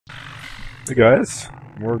Hey guys,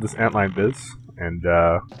 more of this antline biz, and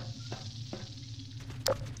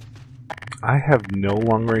I have no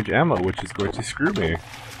long range ammo, which is going to screw me.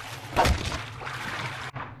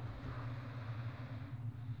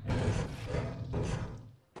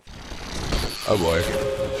 Oh boy.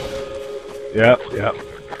 Yep.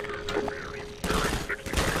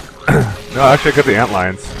 No, actually I got the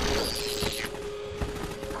antlines.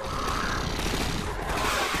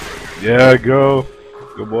 Yeah, go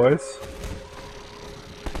boys.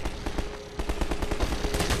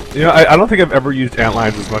 You know, I don't think I've ever used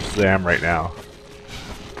antlines as much as I am right now.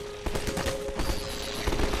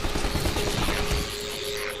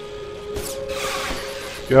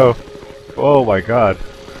 Go. Oh my god.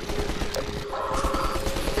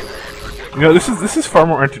 You know, this is far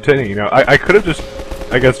more entertaining, you know. I could have just,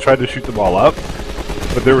 I guess, tried to shoot them all up,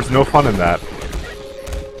 but there was no fun in that.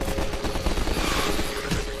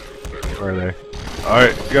 Where are they?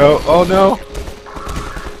 Alright, go. Oh no!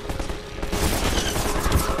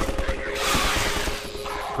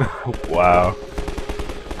 Wow.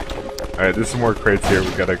 Alright, there's some more crates here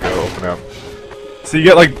we gotta go open up. So you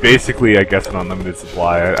get, like, basically, I guess, an unlimited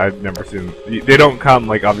supply. I've never seen... They don't come,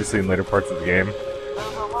 like, obviously in later parts of the game.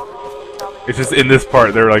 It's just in this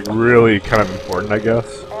part, they're, like, really kind of important, I guess.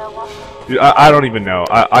 Dude, I don't even know.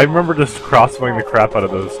 I remember just crossbowing the crap out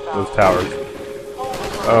of those towers.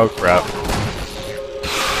 Oh, crap.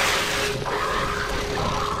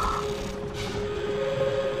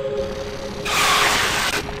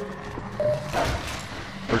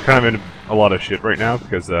 We're kind of in a lot of shit right now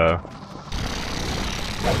because, I'm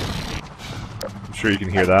sure you can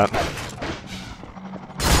hear that.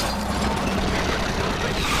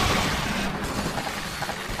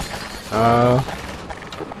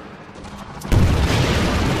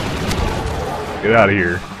 Get out of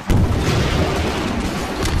here.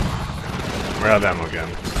 We're out of ammo again.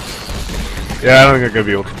 Yeah, I don't think I'm gonna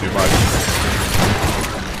be able to do much.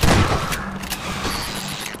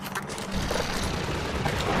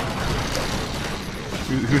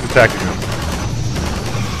 Who's attacking him?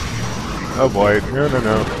 Oh boy,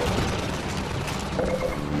 no.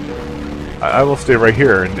 I will stay right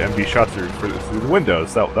here and be shot through the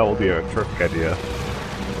windows. That will be a terrific idea.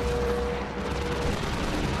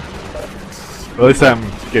 But at least I'm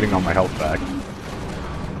getting all my health back.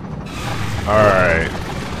 Alright.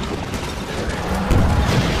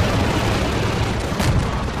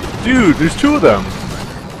 Dude, there's two of them!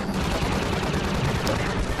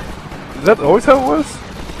 Is that always how it was?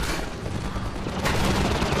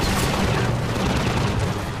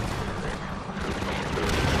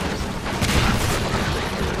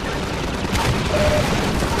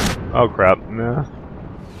 Oh crap, nah.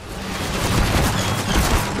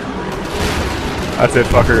 That's it,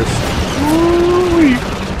 fuckers. Woo-wee.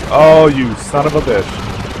 Oh, you son of a bitch.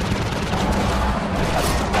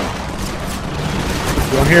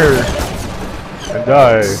 Go in here and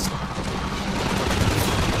die.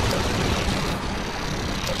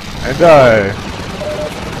 And die.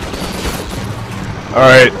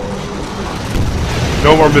 Alright.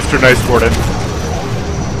 No more Mr. Nice Gordon.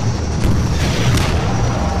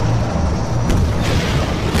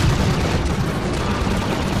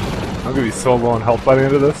 I'm gonna be so low on health by the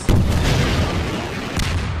end of this.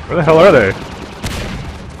 Where the hell are they?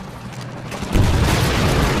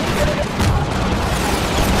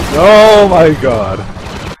 Oh my god.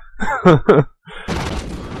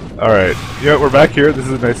 Alright. Yeah, we're back here. This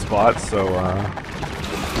is a nice spot, so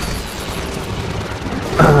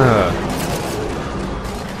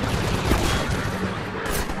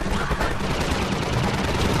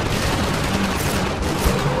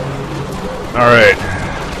Alright.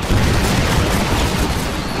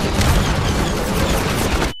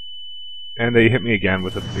 And they hit me again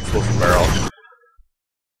with an explosive barrel.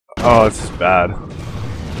 Oh, this is bad.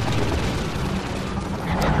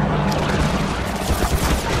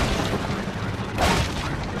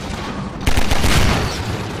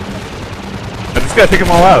 I just gotta take them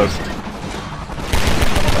all out.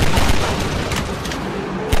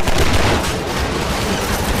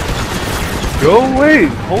 Go away!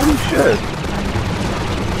 Holy shit!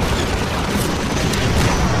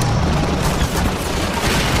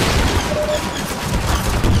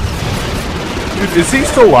 Dude, is he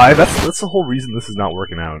still alive? That's the whole reason this is not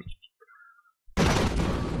working out.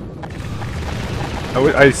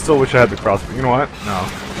 I still wish I had the crossbow. You know what? No.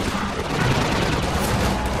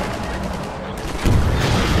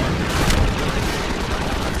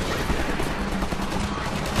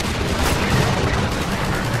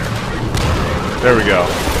 There we go.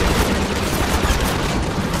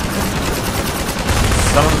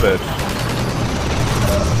 Son of a bitch.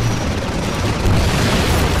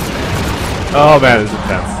 Oh man, this is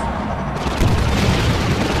intense.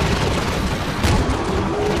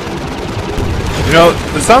 You know,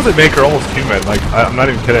 the sounds they make are almost human, like, I'm not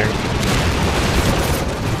even kidding.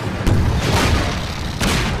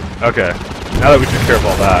 Okay, now that we took care of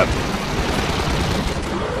all that.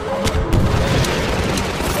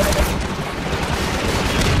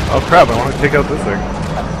 Oh crap, I want to take out this thing.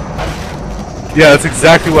 Yeah, that's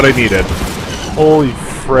exactly what I needed. Holy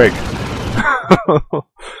frig.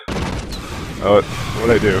 Oh,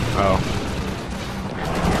 what'd I do? Oh.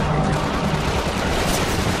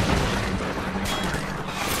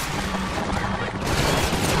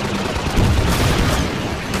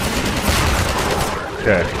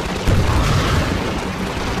 Okay.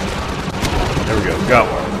 There we go. Got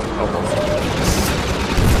one. Almost.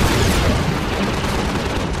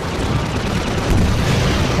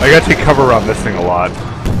 I gotta take cover around this thing a lot.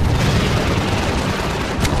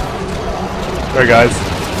 There, guys.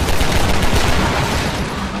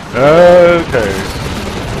 Okay.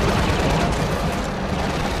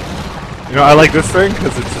 You know, I like this thing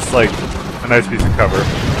because it's just like a nice piece of cover.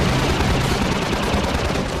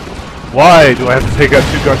 Why do I have to take out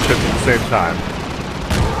 2 gunships at the same time?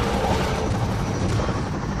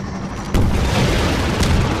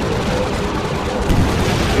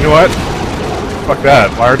 You know what? Fuck that.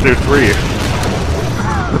 Why aren't there 3?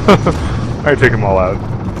 Alright, take them all out.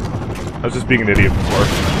 I was just being an idiot before.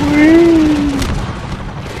 Whee!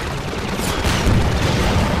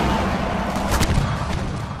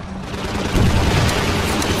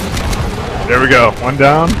 There we go. 1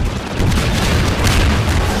 down.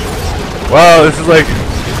 Wow, this is like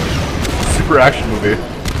a super action movie.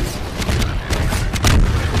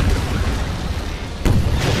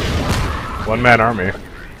 One-man army.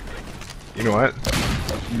 You know what?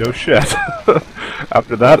 No shit.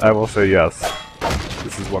 After that, I will say yes.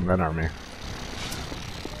 This is one-man army.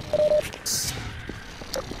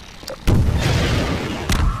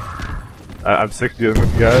 I'm sick dealing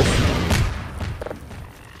with you guys.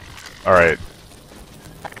 Alright.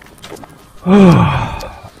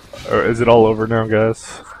 Or is it all over now,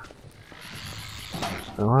 guys?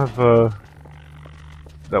 I'll have,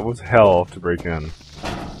 that was hell to break in.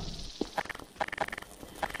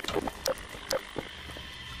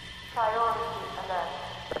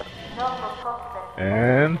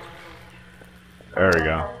 And... there we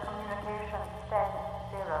go.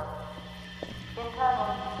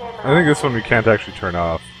 I think this one we can't actually turn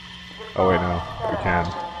off. Oh wait, no. We can.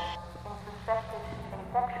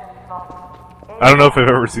 I don't know if I've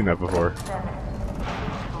ever seen that before.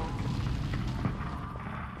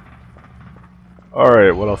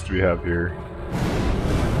 Alright, what else do we have here?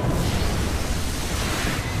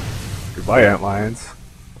 Goodbye, antlions.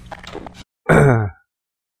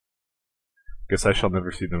 Guess I shall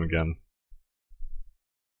never see them again.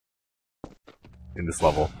 In this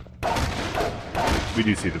level. We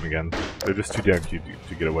do see them again. They're just too damn cute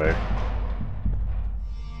to get away.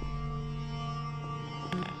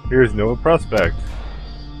 Here's Noah Prospect.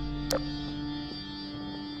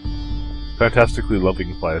 Fantastically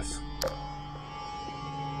loving place.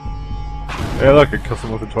 Hey look, I can kill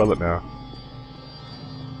someone with a toilet now.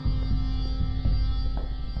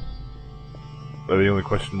 But the only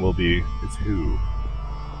question will be, is who?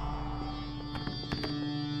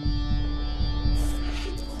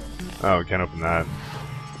 Oh, we can't open that.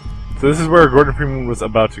 So this is where Gordon Freeman was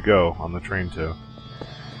about to go on the train to.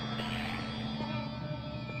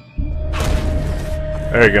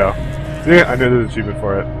 There you go. See, I knew there was an achievement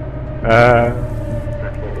for it.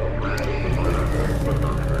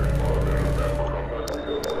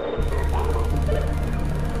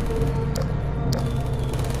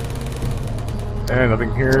 And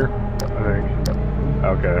nothing here, I think.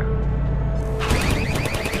 Okay.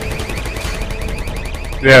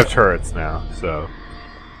 They have turrets now, so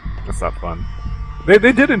that's not fun.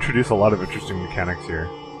 They did introduce a lot of interesting mechanics here.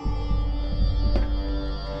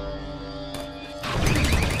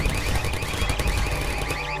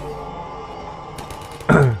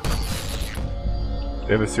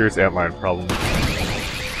 They have a serious antlion problem.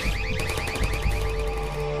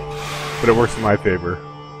 But it works in my favor.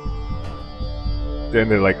 Then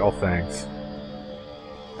they're like, oh thanks.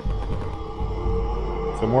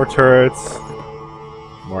 So more turrets.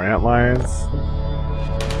 More antlions.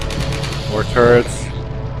 More turrets.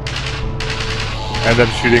 And then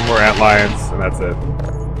shooting more antlions, and that's it.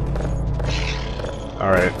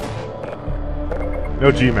 Alright.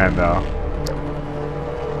 No G-Man though.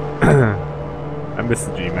 I miss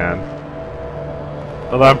the G-Man.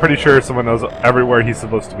 Although I'm pretty sure someone knows everywhere he's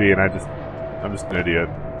supposed to be, and I'm just an idiot.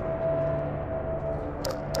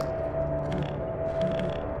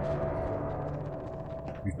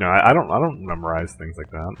 These No, I don't memorize things like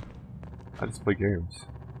that. I just play games.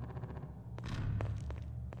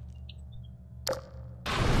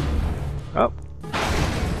 Oh.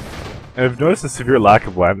 I've noticed a severe lack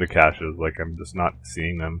of lambda caches, like I'm just not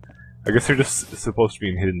seeing them. I guess they're just supposed to be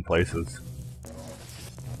in hidden places.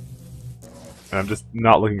 And I'm just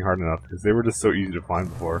not looking hard enough, because they were just so easy to find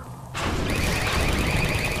before.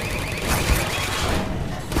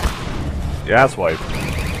 Yeah, swipe.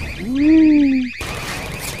 Whee!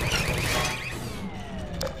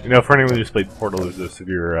 You know, for anyone who's played Portal, there's a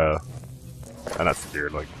severe, not severe,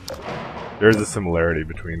 like, there's a similarity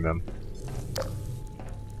between them.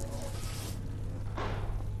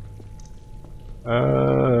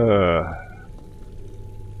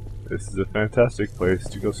 This is a fantastic place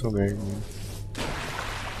to go swimming.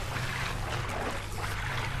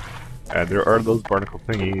 And there are those barnacle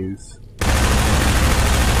thingies.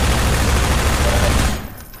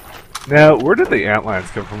 Now, where did the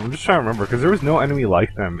antlions come from? I'm just trying to remember, because there was no enemy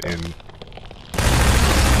like them in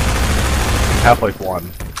Half-Life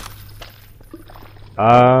 1.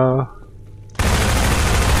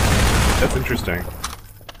 That's interesting.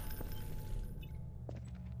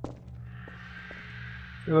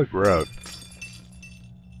 Hey, look, we're out.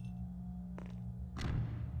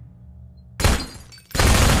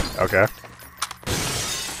 Okay.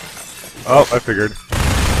 Oh, I figured.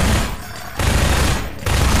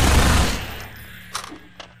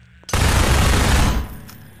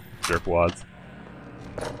 Jerkwads.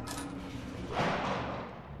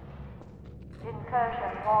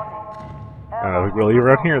 We'll leave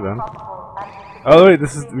around here then. Oh wait,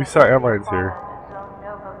 this is we saw airlines here.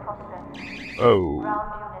 Oh.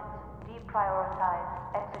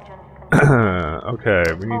 Okay,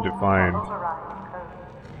 we need to find.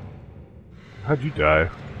 How'd you die?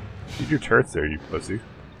 Leave your turrets there, you pussy.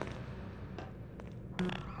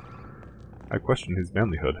 I question his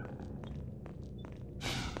manlyhood.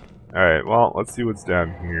 Alright, well, let's see what's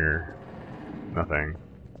down here. Nothing.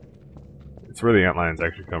 It's where the antlions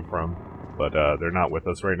actually come from, but they're not with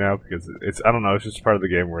us right now because it's, I don't know, it's just part of the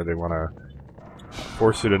game where they want to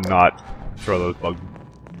force you to not throw those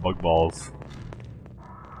bug balls.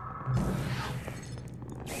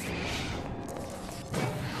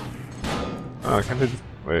 Oh, can't they just...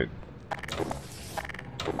 wait.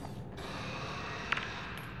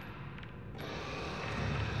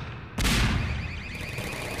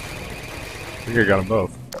 I think I got them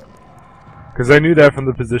both. Because I knew that from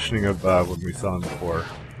the positioning of when we saw them before.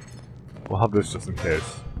 We'll have this just in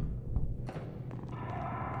case.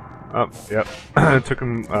 Oh, yep. It took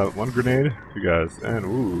him one grenade, two guys, and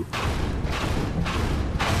ooh.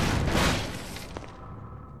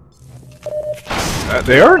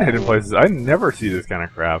 They are in hidden places. I never see this kind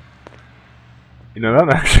of crap. You know, I'm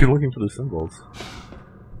actually looking for the symbols.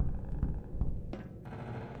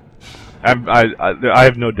 I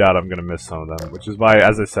have no doubt I'm going to miss some of them, which is why,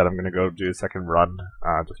 as I said, I'm going to go do a second run,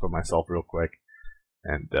 just by myself real quick,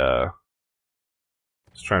 and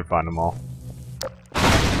just try and find them all.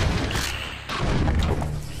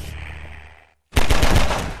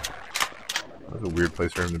 That's a weird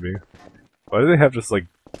place for him to be. Why do they have just, like,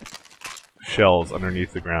 shells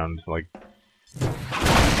underneath the ground, like...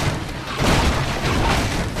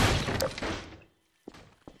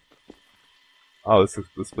 Oh, this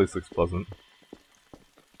place looks pleasant.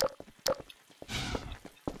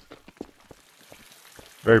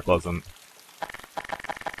 Very pleasant.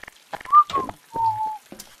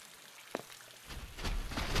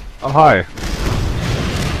 Oh, hi.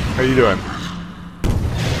 How you doing?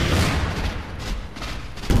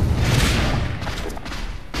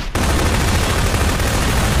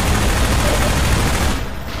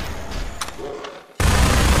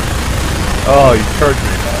 Oh, you charged me.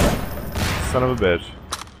 Son of a bitch.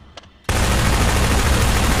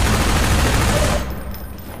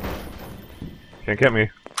 Can't get me.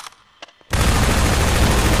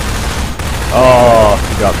 Oh,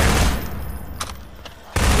 you got me.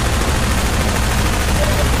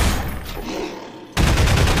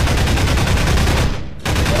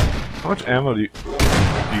 How much ammo do you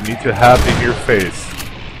need to have in your face?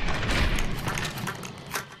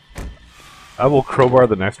 I will crowbar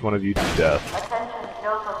the next one of you to death.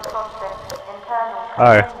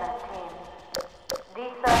 Hi.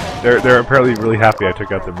 They're apparently really happy I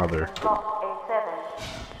took out their mother.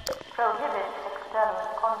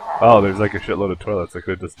 Oh, there's like a shitload of toilets. I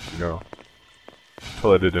could just, you know,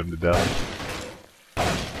 toileted him to death.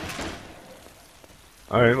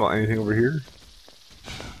 Alright, well, anything over here?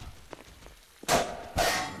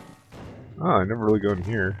 Oh, I never really go in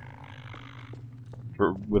here.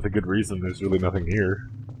 With a good reason, there's really nothing here.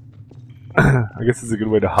 I guess it's a good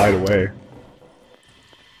way to hide away.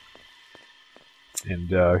 And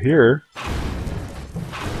here,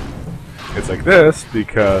 it's like this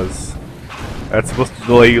because that's supposed to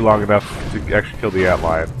delay you long enough to actually kill the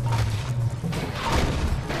antlion.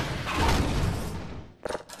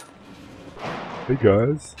 Hey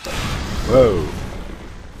guys. Whoa.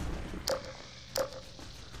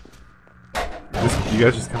 You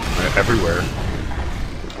guys just come from everywhere.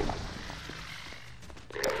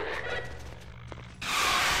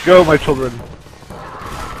 Go, my children!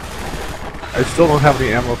 I still don't have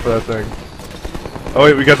any ammo for that thing. Oh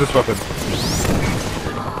wait, we got this weapon.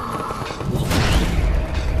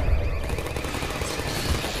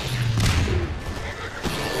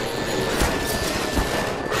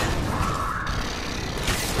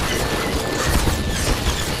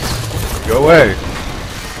 Go away!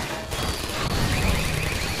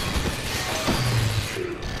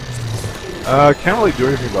 Can't really do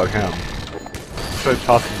anything about him. Should I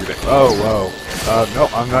toss him today? Oh, whoa. No,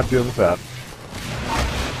 I'm not dealing with that.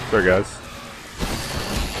 Sorry, guys.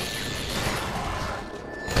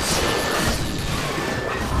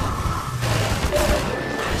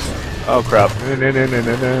 Oh, crap.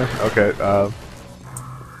 No. Okay,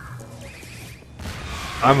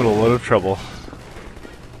 I'm in a lot of trouble.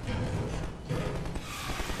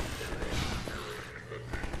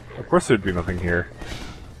 Of course there'd be nothing here.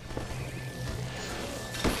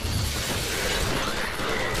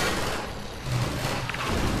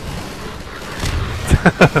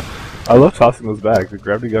 I love tossing those back. The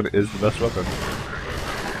gravity gun is the best weapon.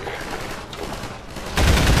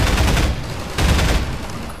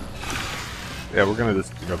 Yeah, we're gonna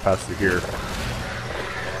just, pass through here.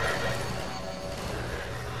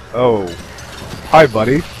 Oh. Hi,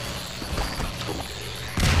 buddy.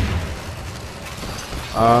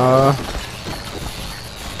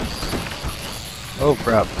 Oh,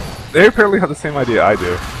 crap. They apparently have the same idea I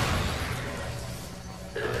do.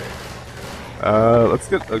 Let's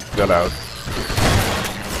get a gun out.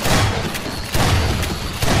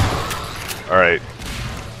 Alright.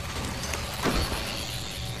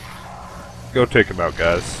 Go take him out,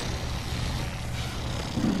 guys.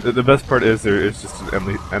 The best part is there is just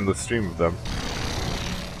an endless stream of them.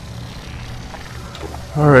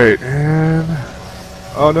 Alright, and...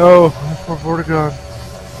 Oh no! Poor Vortigern.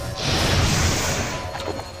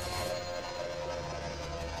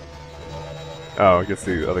 Oh, I guess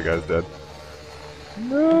the other guy's dead.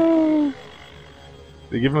 No!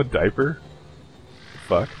 They give him a diaper?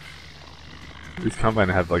 Fuck. These Combine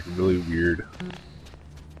have like really weird...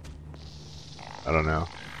 I don't know.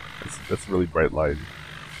 That's really bright light.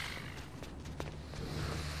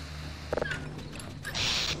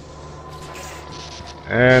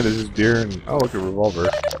 And there's this deer and... Oh, look, a revolver.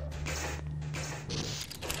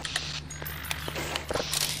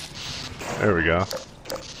 There we go.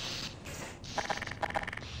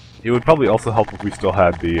 It would probably also help if we still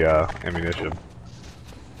had the ammunition.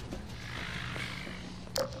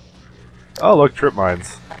 Oh, look, trip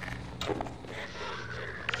mines.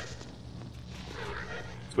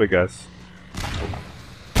 Let's wait, guys.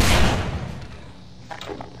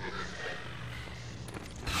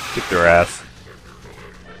 Kick their ass.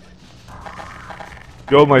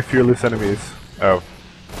 Go, my fearless enemies. Oh.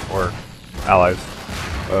 Or allies.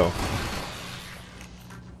 Oh.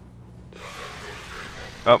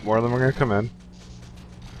 Oh, more of them are gonna come in.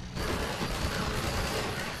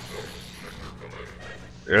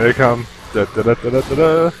 Here they come. Da da da da da da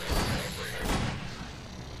da.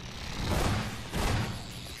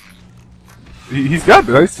 He's got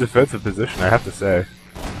a nice defensive position, I have to say.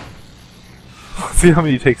 Let's see how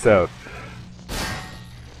many he takes out.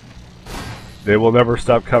 They will never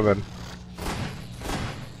stop coming.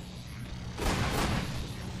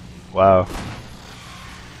 Wow.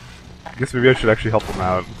 I guess maybe I should actually help them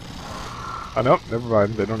out. Oh, nope, never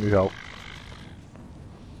mind. They don't need help.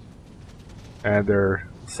 And they're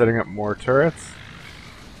setting up more turrets.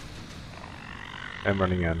 And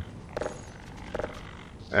running in.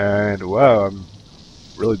 And, wow, I'm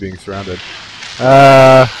really being surrounded.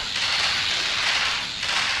 Oh,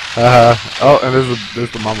 and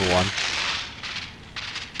there's the mama one.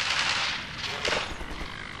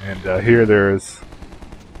 And here there's...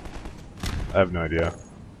 I have no idea.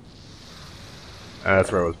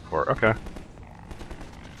 That's where I was before. Okay.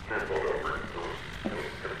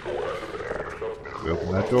 We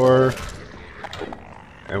open that door.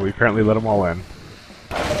 And we apparently let them all in.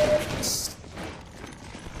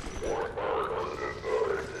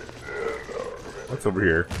 What's over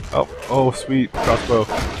here? Oh, sweet. Crossbow.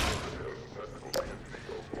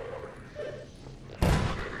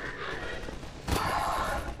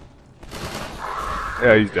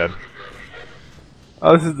 Yeah, he's dead.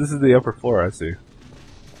 Oh, this is the upper floor, I see.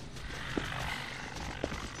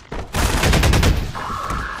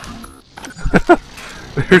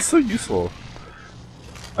 They're so useful.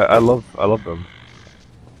 I love them.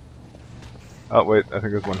 Oh wait, I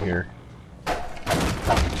think there's one here.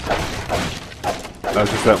 That was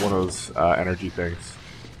just that one of those energy things.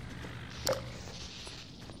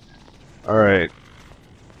 Alright.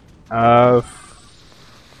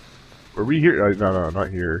 Were we here? No, not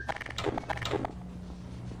here.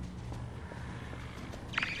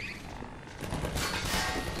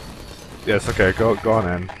 Yes, okay, go on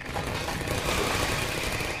in.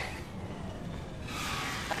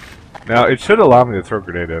 Now, it should allow me to throw a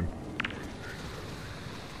grenade in.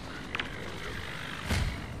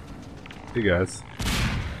 Hey guys.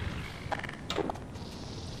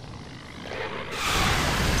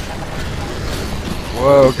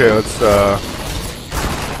 Whoa, okay, let's can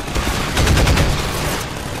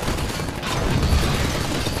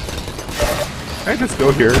I just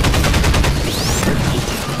go here?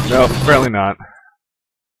 No, apparently not.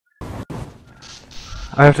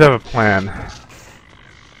 I have to have a plan.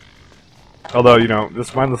 Although, you know,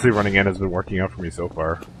 this mindlessly running in has been working out for me so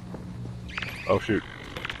far. Oh shoot.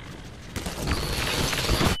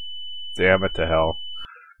 Damn it to hell.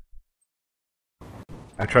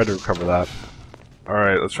 I tried to recover that.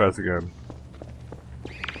 Alright, let's try this again.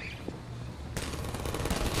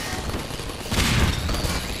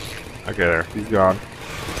 Okay, there. He's gone.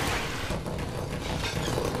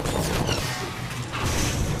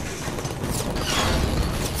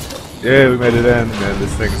 Yeah, we made it in, and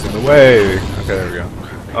this thing's in the way. Okay, there we go.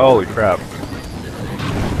 Holy crap.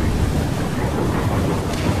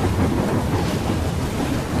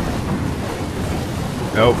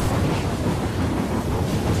 Nope.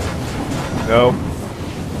 Nope.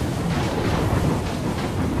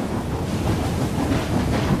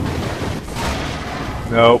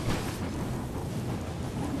 Nope.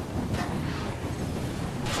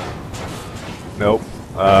 Nope.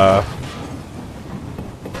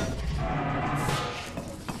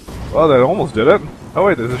 Well, that almost did it. Oh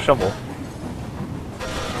wait, there's a shovel.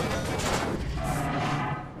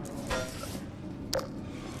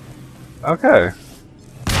 Okay.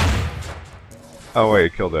 Oh wait,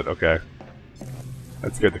 it killed it. Okay.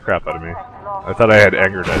 That scared the crap out of me. I thought I had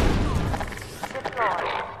angered it.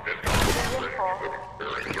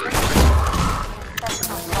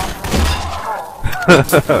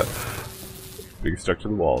 Being stuck to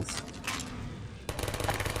the walls.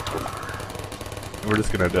 We're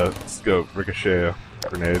just gonna just go ricochet a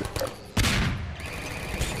grenade.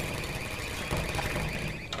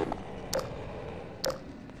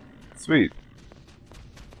 Sweet.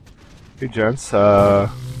 Hey gents, they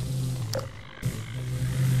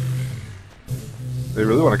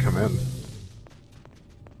really want to come in.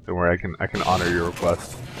 Don't worry, I can honor your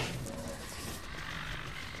request.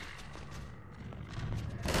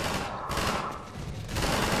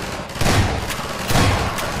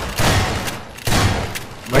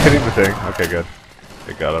 Am I hitting the thing? Okay, good.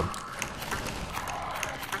 I got him.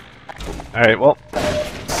 Alright, well,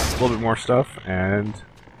 a little bit more stuff, and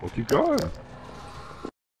we'll keep going.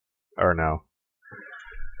 Or no.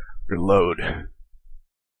 Reload.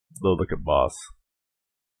 Load like a boss.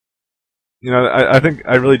 You know, I think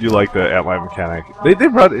I really do like the antline mechanic. They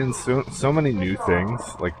brought in so many new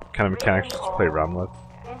things, like kind of mechanics just to play around with.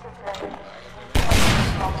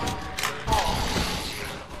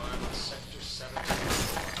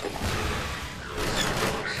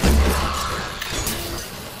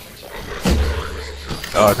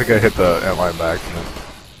 Oh, I think I hit the antline back.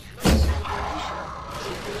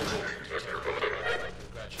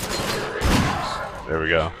 There we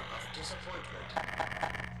go.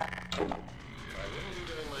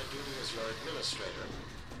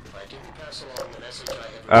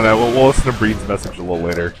 I don't know, we'll listen to Breed's message a little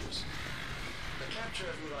later.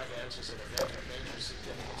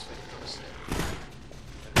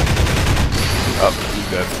 Oh, he's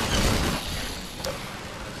dead.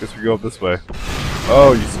 Guess we go up this way.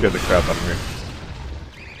 Oh, you scared the crap out of me.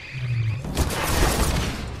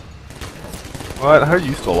 What? How are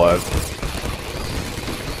you still alive?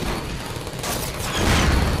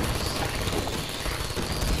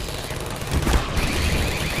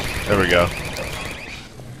 There we go.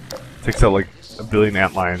 Takes out like a billion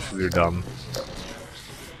antlions because they're dumb.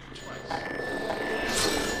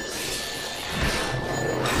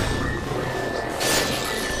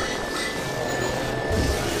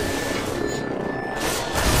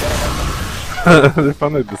 They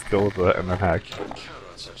finally just killed the and then hack.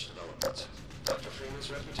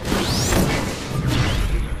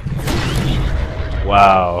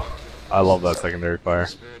 Wow, I love that secondary fire.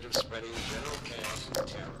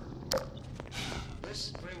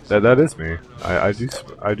 That is me. I do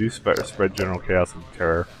spread general chaos and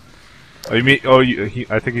terror. Oh, you mean? Oh,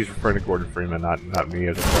 I think he's referring to Gordon Freeman, not me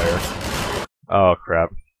as a player. Oh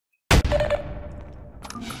crap.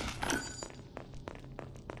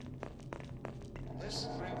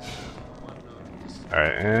 All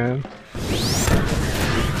right, and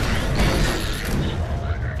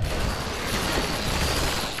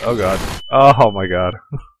oh god. Oh my god.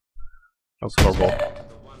 That was horrible.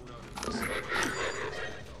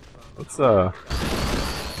 Let's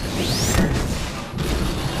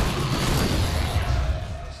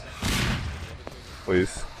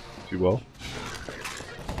please, if you will.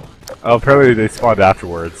 Oh, apparently they spawned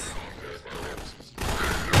afterwards.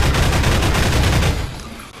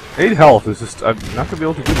 8 health is just, I'm not gonna be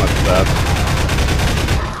able to do much of that.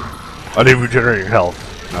 I need regenerating health.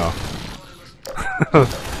 No.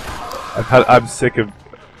 I'm sick of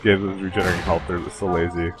games with regenerating health. They're so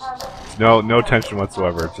lazy. No tension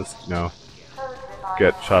whatsoever. Just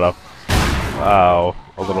get shot up. Wow,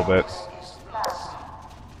 a little bit.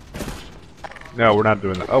 No, we're not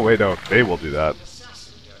doing that. Oh wait, no, they will do that.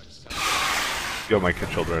 Yo, my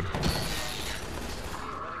children.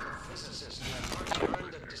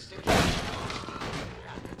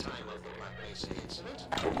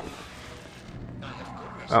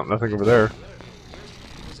 Oh, nothing over there.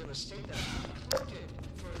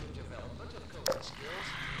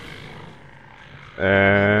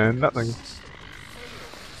 And nothing.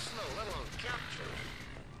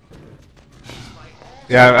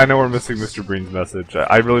 Yeah, I know we're missing Mr. Breen's message.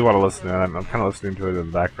 I really want to listen to it. I'm kind of listening to it in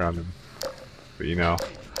the background, but you know.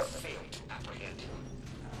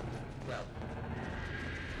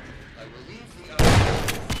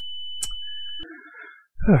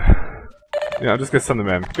 Yeah, I'm just gonna send them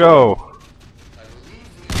in. Go!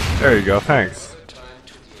 There you go, thanks.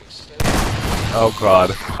 Oh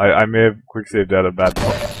god, I may have quick saved out a bad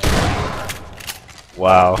moment.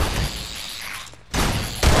 Wow.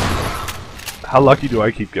 How lucky do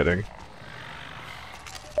I keep getting?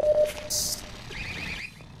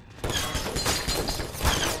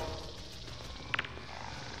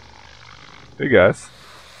 Hey guys.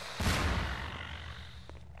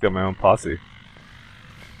 Got my own posse.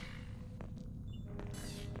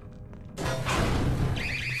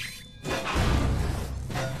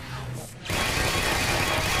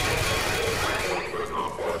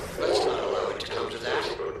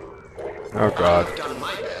 Oh god. I've done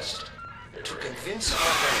my best to convince our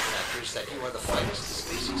benefactors that you are the finest the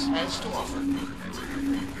species has to offer.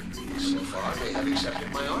 So far, they have accepted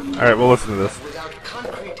my argument. Alright, we'll listen to this. Without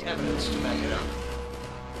concrete evidence to back it up,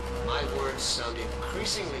 my words sound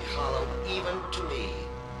increasingly hollow even to me.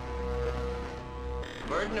 The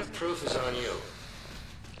burden of proof is on you,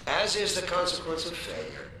 as is the consequence of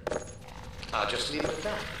failure. I'll just leave it at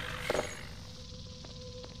that.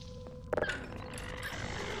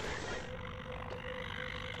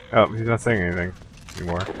 Oh, he's not saying anything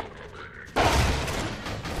anymore.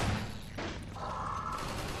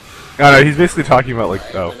 Oh no, he's basically talking about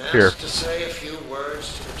like, oh, here. To say a few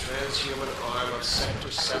words to the transhuman arm of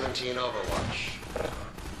Sector 17 Overwatch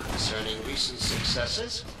concerning recent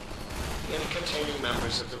successes in containing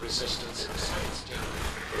members of the Resistance science team.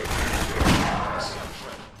 I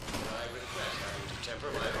regret having to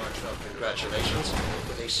temper my heartfelt congratulations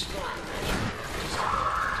with a strong measure.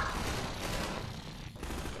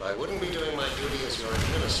 I wouldn't be doing my duty as your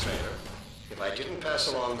administrator if I didn't pass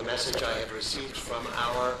along the message I have received from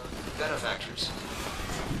our benefactors.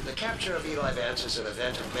 The capture of Eli Vance is an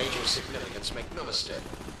event of major significance, make no mistake.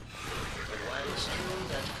 And while it's true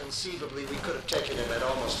that conceivably we could have taken him at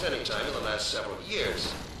almost any time in the last several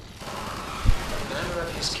years, the manner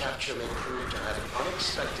of his capture may prove to have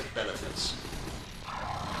unexpected benefits.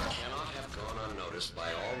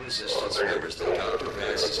 By all Resistance members that Dr.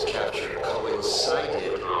 Vance's capture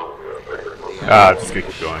coincided. Just gonna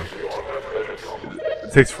keep going.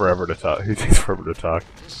 It takes forever to talk. He takes forever to talk.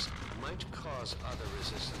 This might cause other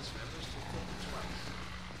Resistance members to think twice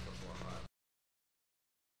before.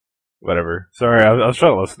 Whatever. Sorry, I was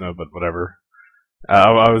trying to listen to it, but whatever.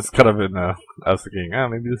 I was kind of in. I was thinking,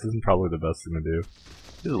 maybe this isn't probably the best thing to do.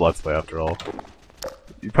 This is a Let's Play after all.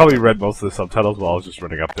 You probably read most of the subtitles while I was just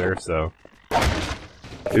running up there, so.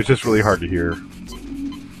 It was just really hard to hear.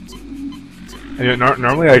 Anyway,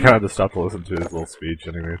 normally I kind of just stop to listen to his little speech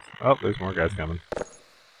anyways. Oh, there's more guys coming.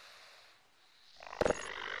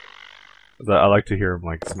 I like to hear him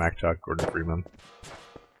like smack talk Gordon Freeman.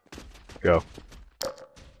 Go. We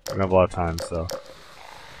don't have a lot of time, so.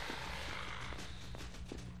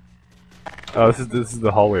 Oh, this is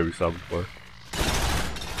the hallway we saw before.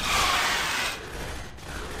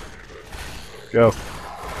 Go.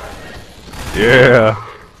 Yeah.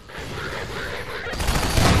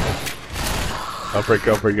 Outbreak,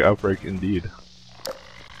 outbreak, outbreak, indeed.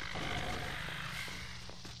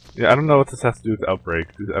 Yeah, I don't know what this has to do with Outbreak.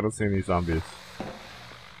 I don't see any zombies.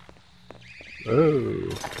 Oh.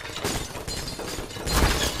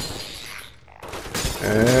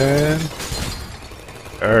 And...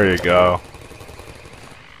 there you go.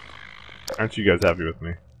 Aren't you guys happy with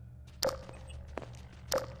me?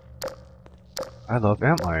 I love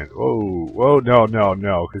Antlion. Whoa, whoa, no, no,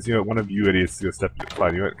 no. Because, you know, one of you idiots is going to step in.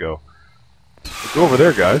 Fine, you might go. Go over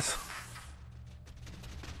there, guys.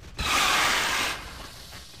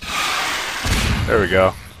 There we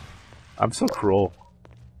go. I'm so cruel.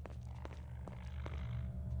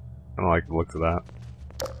 I don't like the looks of that.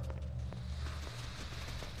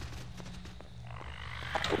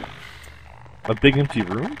 A big empty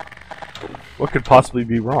room? What could possibly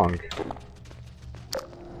be wrong?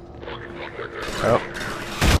 Oh.